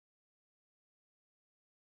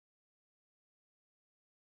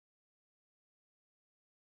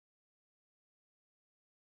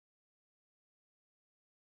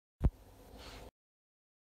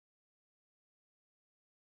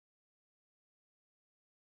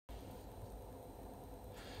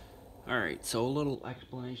Alright, so a little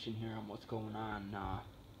explanation here on what's going on.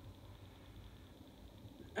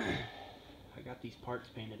 I got these parts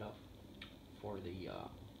painted up for the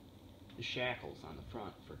shackles on the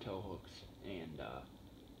front for tow hooks, and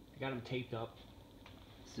I got them taped up.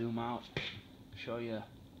 Zoom out, show you.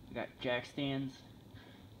 I got jack stands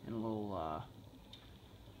and a little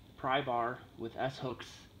pry bar with S hooks,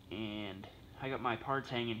 and I got my parts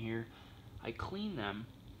hanging here. I clean them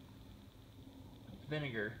with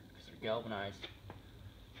vinegar because they're galvanized,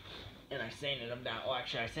 and I sanded them down. Well,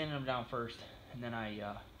 actually, I sanded them down first, and then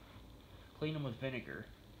I clean them with vinegar.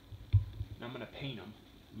 And I'm gonna paint them.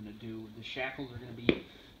 I'm gonna do the shackles are gonna be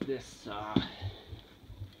this.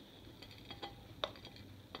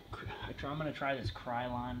 I'm gonna try this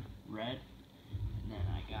Krylon red, and then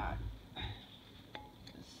I got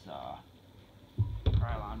this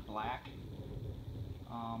Krylon black.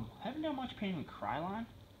 I haven't done much painting with Krylon.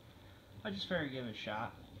 I just figured give it a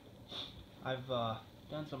shot. I've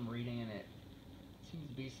done some reading, and it seems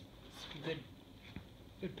to be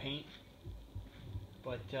good paint.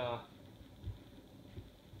 But to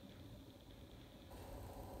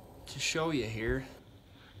show you here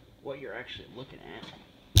what you're actually looking at,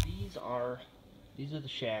 these are the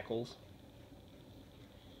shackles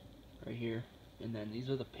right here, and then these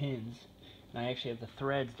are the pins. And I actually have the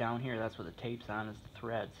threads down here. That's what the tape's on, is the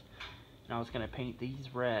threads. And I was gonna paint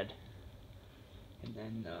these red, and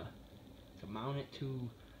then to mount it to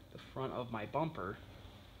the front of my bumper,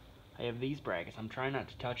 I have these brackets. I'm trying not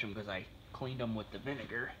to touch them because I cleaned them with the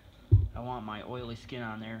vinegar. I want my oily skin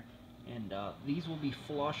on there, and these will be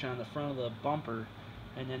flush on the front of the bumper,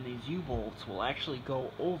 and then these U-bolts will actually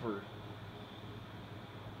go over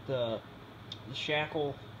the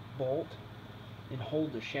shackle bolt and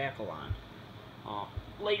hold the shackle on.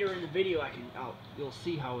 Later in the video, you'll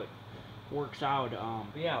see how it works out.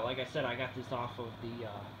 But yeah, like I said, I got this off of the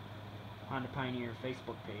Honda Pioneer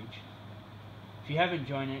Facebook page. If you haven't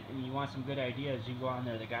joined it and you want some good ideas, you can go on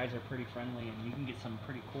there. The guys are pretty friendly, and you can get some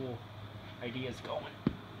pretty cool ideas going.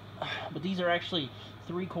 But these are actually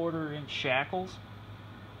 3/4 inch shackles,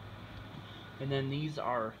 and then these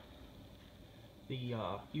are the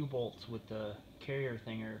U-bolts with the carrier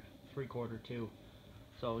thing, are 3/4 too.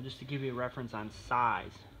 So just to give you a reference on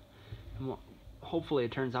size, and hopefully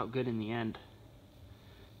it turns out good in the end.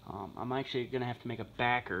 I'm actually gonna have to make a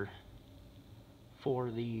backer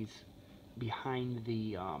for these behind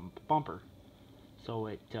the bumper, so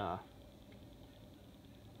it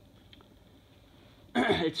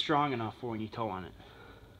it's strong enough for when you tow on it.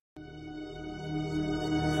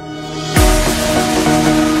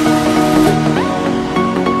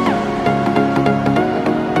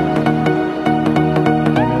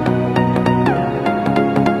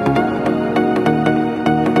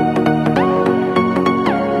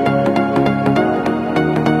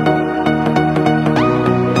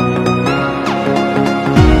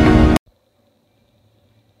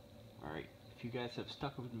 If you guys have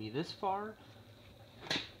stuck with me this far,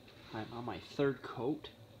 I'm on my 3rd coat,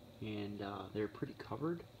 and they're pretty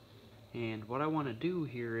covered. And what I want to do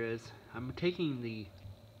here is I'm taking the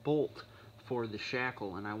bolt for the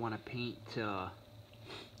shackle, and I want to paint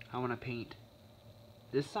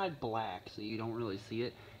this side black so you don't really see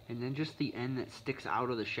it, and then just the end that sticks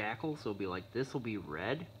out of the shackle, so it'll be like this will be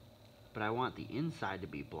red, but I want the inside to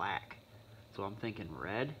be black. So I'm thinking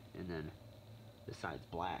red, and then this side's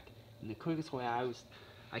black. And the quickest way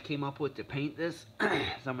I came up with to paint this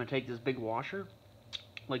is I'm going to take this big washer,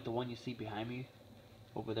 like the one you see behind me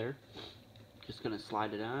over there. Just going to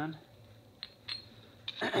slide it on.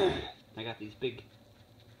 I got these big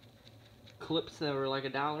clips that were like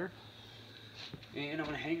 $1. And I'm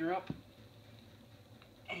going to hang her up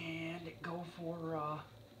and go for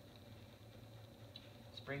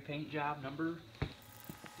spray paint job number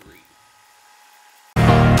 3.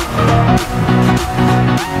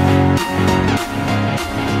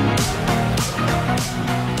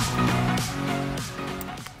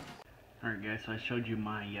 Alright guys, so I showed you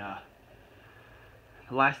my,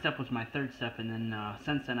 the last step was my 3rd step, and then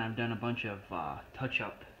since then I've done a bunch of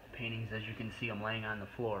touch-up paintings. As you can see, I'm laying on the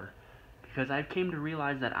floor, because I've came to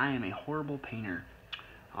realize that I am a horrible painter.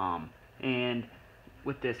 And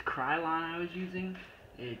with this Krylon I was using,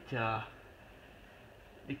 the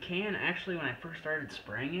can, actually when I first started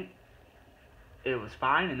spraying it, it was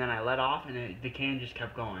fine, and then I let off, and the can just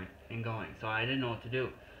kept going and going, so I didn't know what to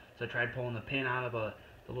do. So I tried pulling the pin out of the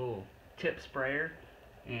little tip sprayer,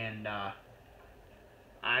 and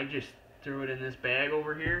I just threw it in this bag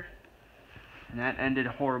over here, and that ended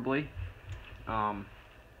horribly.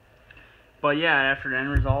 But yeah, after the end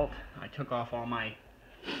result, I took off all my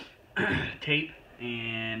tape,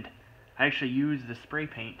 and I actually used the spray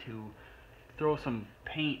paint to throw some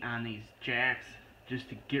paint on these jacks just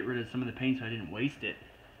to get rid of some of the paint so I didn't waste it.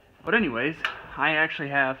 But anyways, I actually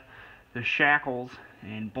have the shackles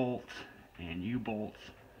and bolts and U-bolts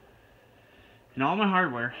and all my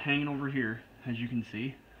hardware hanging over here, as you can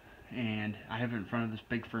see, and I have it in front of this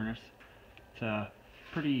big furnace. It's a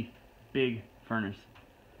pretty big furnace.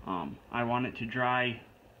 I want it to dry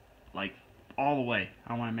like all the way.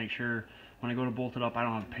 I want to make sure when I go to bolt it up I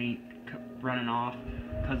don't have paint running off,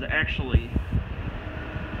 because actually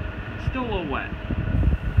it's still a little wet,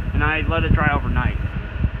 and I let it dry overnight,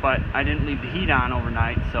 but I didn't leave the heat on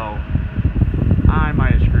overnight, so I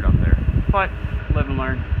might have screwed up there, but live and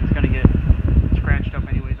learn. It's gonna get scratched up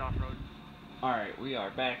anyways off-road. Alright, we are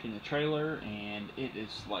back in the trailer, and it is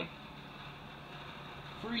like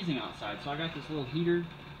freezing outside, so I got this little heater.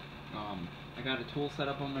 I got a tool set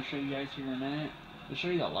up I'm going to show you guys here in a minute. To show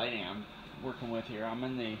you the lighting I'm working with here, I'm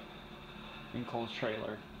in the enclosed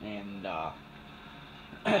trailer, and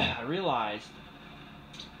I realized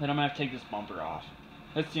that I'm going to have to take this bumper off.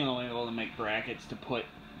 That's the only way I'm able to make brackets to put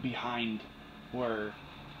behind where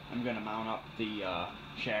I'm going to mount up the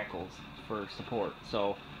shackles for support.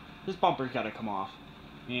 So this bumper's got to come off.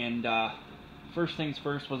 And first things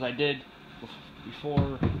first was I did,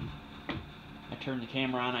 before I turned the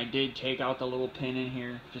camera on, I did take out the little pin in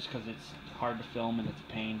here just because it's hard to film and it's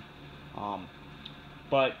a pain.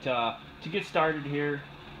 But to get started here,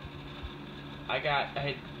 I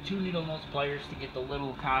had 2 needle nose pliers to get the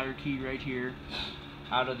little cotter key right here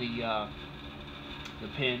out of the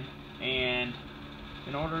pin, and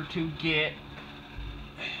in order to get,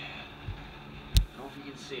 I don't know if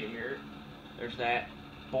you can see it here, there's that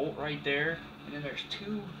bolt right there, and then there's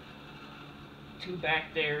two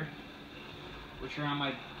back there, which are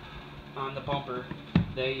on the bumper.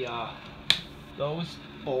 They those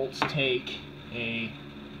bolts take a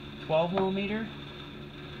 12mm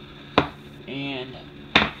and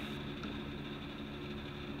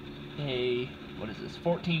a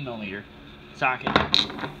 14mm socket.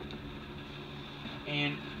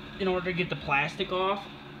 And in order to get the plastic off,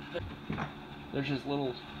 there's this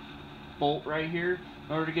little bolt right here.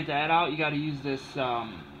 In order to get that out, you got to use this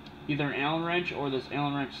either an Allen wrench or this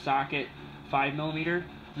Allen wrench socket 5mm.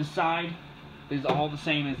 This side is all the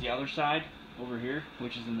same as the other side over here,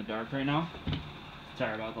 which is in the dark right now.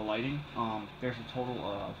 Sorry about the lighting. There's a total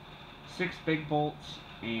of 6 big bolts,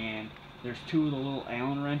 and there's 2 of the little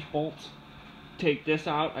Allen wrench bolts. Take this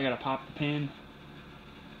out, I gotta pop the pin,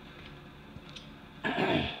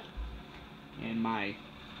 and my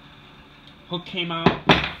hook came out.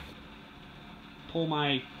 Pull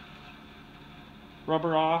my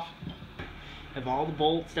rubber off. Have all the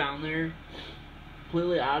bolts down there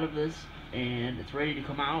completely out of this, and it's ready to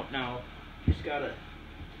come out. Now you just gotta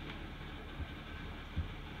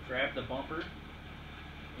grab the bumper,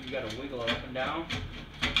 and you gotta wiggle it up and down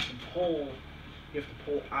and pull. You have to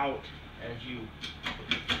pull out as you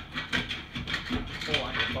pull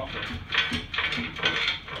on your bumper,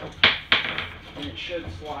 and it should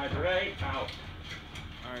slide right out.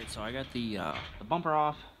 Alright, so I got the bumper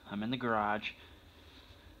off. I'm in the garage.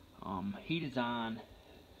 Heat is on.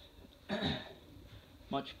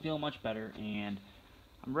 Feel much better, and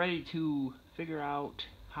I'm ready to figure out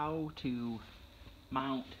how to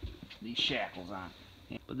mount these shackles on.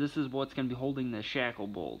 But this is what's going to be holding the shackle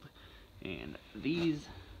bolt, and these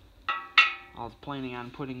I was planning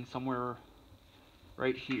on putting somewhere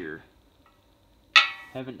right here.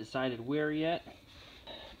 Haven't decided where yet.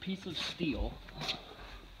 Piece of steel,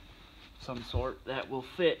 some sort, that will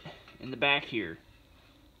fit in the back here.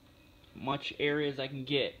 Much area as I can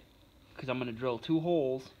get, because I'm going to drill 2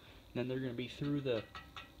 holes, and then they're going to be through the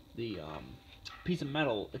piece of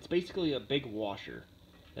metal. It's basically a big washer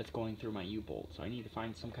that's going through my U-bolt, so I need to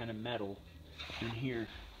find some kind of metal in here.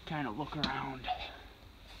 Kind of look around.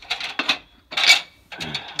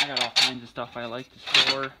 I got all kinds of stuff I like to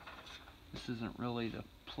store. This isn't really the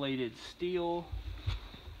plated steel.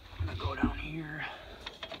 I'm gonna go down here.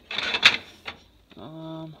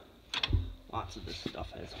 Lots of this stuff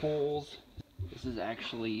has holes. This is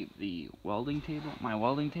actually the welding table, my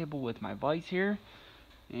welding table with my vise here.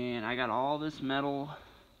 And I got all this metal.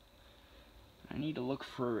 I need to look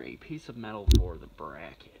for a piece of metal for the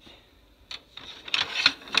bracket.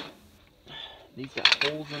 These got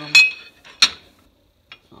holes in them.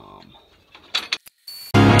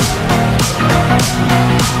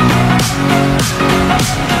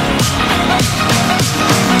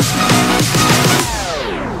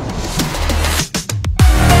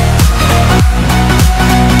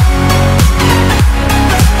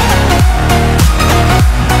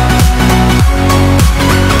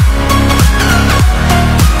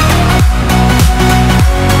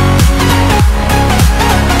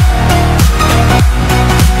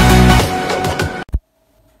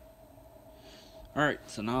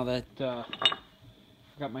 now that I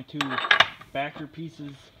got my two backer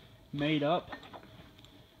pieces made up,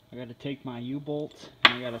 I got to take my U-bolts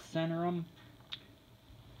and I got to center them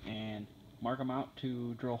and mark them out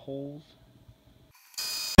to drill holes.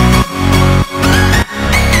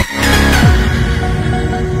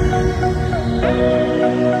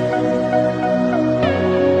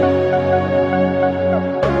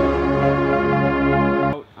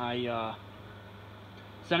 I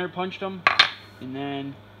center punched them, and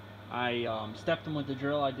then I stepped them with the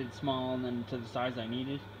drill. I did small and then to the size I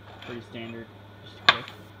needed. Pretty standard, just quick.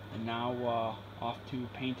 And now off to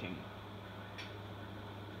painting.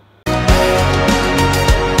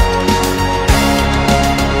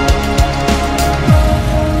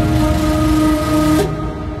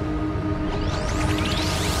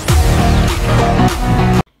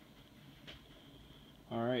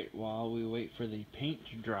 Alright, while we wait for the paint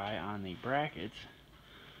to dry on the brackets,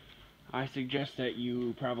 I suggest that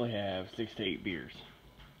you probably have 6 to 8 beers.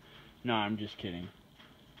 No, I'm just kidding.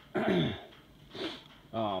 That'd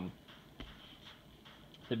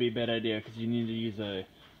be a bad idea because you need to use a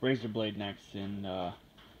razor blade next, and I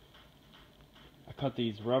cut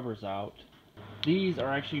these rubbers out. These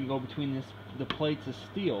are actually going to go between the plates of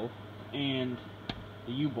steel and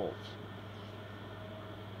the U-bolts.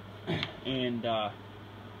 And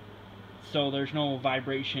so there's no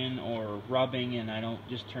vibration or rubbing, and I don't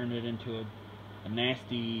just turn it into a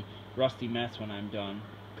nasty, rusty mess when I'm done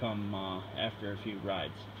come after a few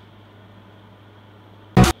rides.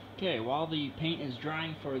 Okay, while the paint is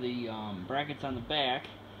drying for the brackets on the back,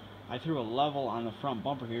 I threw a level on the front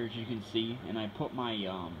bumper here, as you can see, and I put my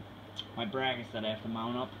my brackets that I have to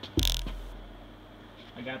mount up.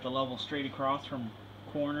 I got the level straight across from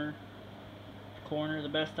corner to corner the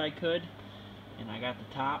best I could, and I got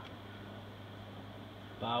the top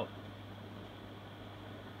about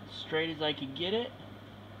straight as I could get it.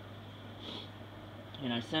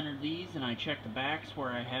 And I centered these, and I checked the backs where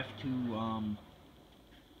I have to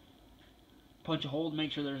punch a hole to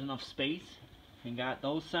make sure there's enough space, and got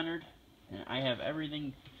those centered, and I have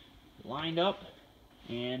everything lined up.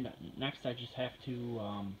 And next I just have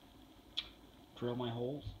to drill my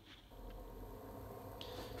holes.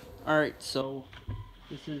 Alright, so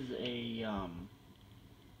this is a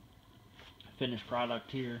finished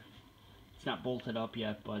product here. It's not bolted up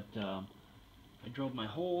yet, but I drilled my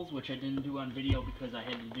holes, which I didn't do on video because I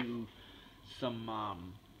had to do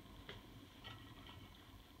some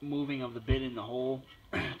moving of the bit in the hole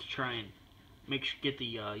to try and get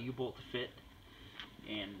the U-bolt to fit.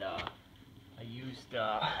 And I used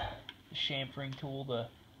a chamfering tool to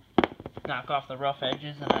knock off the rough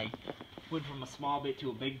edges, and I went from a small bit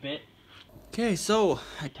to a big bit. Okay, so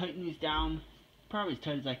I tightened these down probably as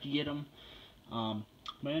tight as I could get them.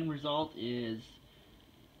 My end result is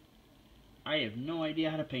I have no idea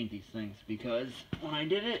how to paint these things, because when I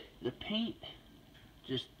did it, the paint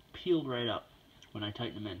just peeled right up when I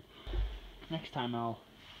tightened them in. Next time I'll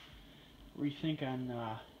rethink on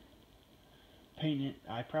painting it.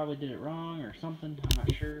 I probably did it wrong or something, I'm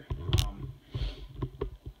not sure.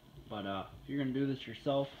 But if you're going to do this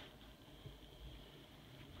yourself,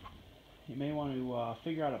 you may want to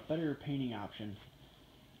figure out a better painting option,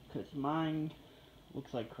 because mine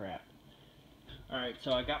looks like crap. Alright,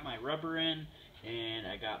 so I got my rubber in, and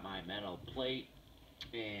I got my metal plate,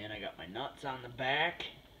 and I got my nuts on the back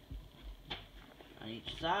on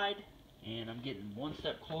each side, and I'm getting one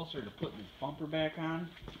step closer to putting this bumper back on.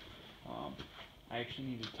 I actually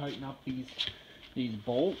need to tighten up these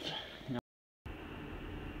bolts.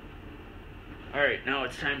 Alright, now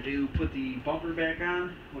it's time to put the bumper back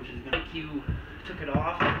on, which is going to make you took it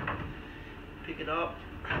off, pick it up,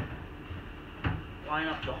 line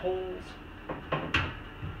up the holes.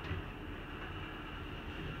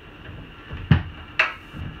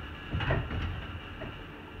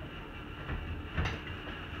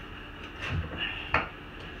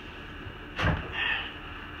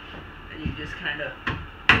 And you just kind of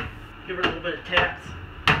give her a little bit of taps,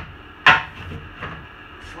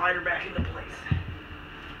 slide her back into place.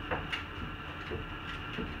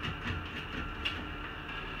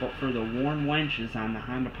 But for the worn wenches on the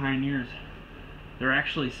Honda Pioneers, they're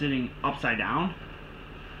actually sitting upside down,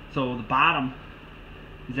 so the bottom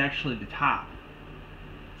is actually the top.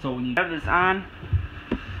 So when you have this on,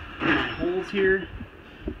 my holes here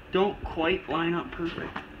don't quite line up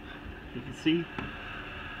perfect. You can see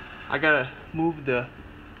I gotta move the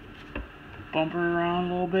bumper around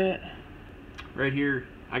a little bit. Right here,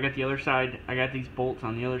 I got the other side, I got these bolts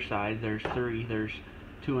on the other side. There's 3, there's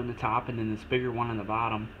 2 on the top and then this bigger one on the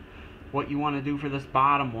bottom. what you want to do for this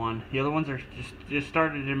bottom one. The other ones are just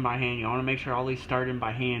started in by hand. You want to make sure all these start in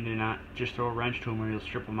by hand and not just throw a wrench to them or you'll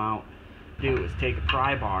strip them out. What you do is take a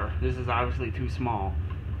pry bar. This is obviously too small,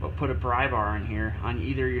 but put a pry bar in here on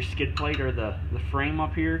either your skid plate or the frame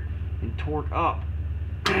up here and torque up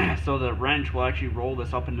so the wrench will actually roll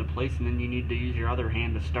this up into place, and then you need to use your other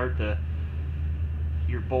hand to start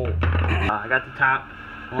your bolt. I got the top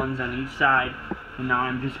ones on each side, and now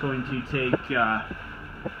I'm just going to take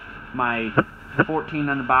my 14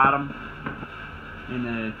 on the bottom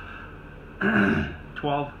and the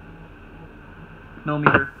 12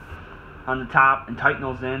 millimeter on the top and tighten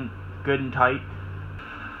those in good and tight.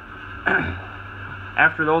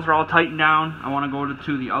 After those are all tightened down, I want to go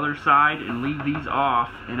to the other side and leave these off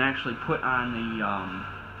and actually put on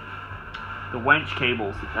the winch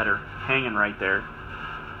cables that are hanging right there.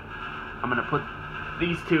 I'm going to put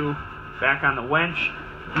these two back on the winch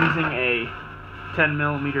using a 10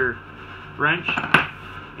 millimeter wrench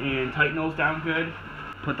and tighten those down good.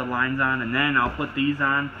 Put the lines on, and then I'll put these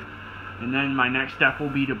on, and then my next step will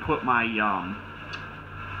be to put my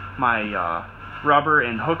rubber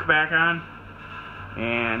and hook back on,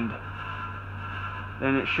 and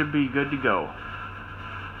then it should be good to go.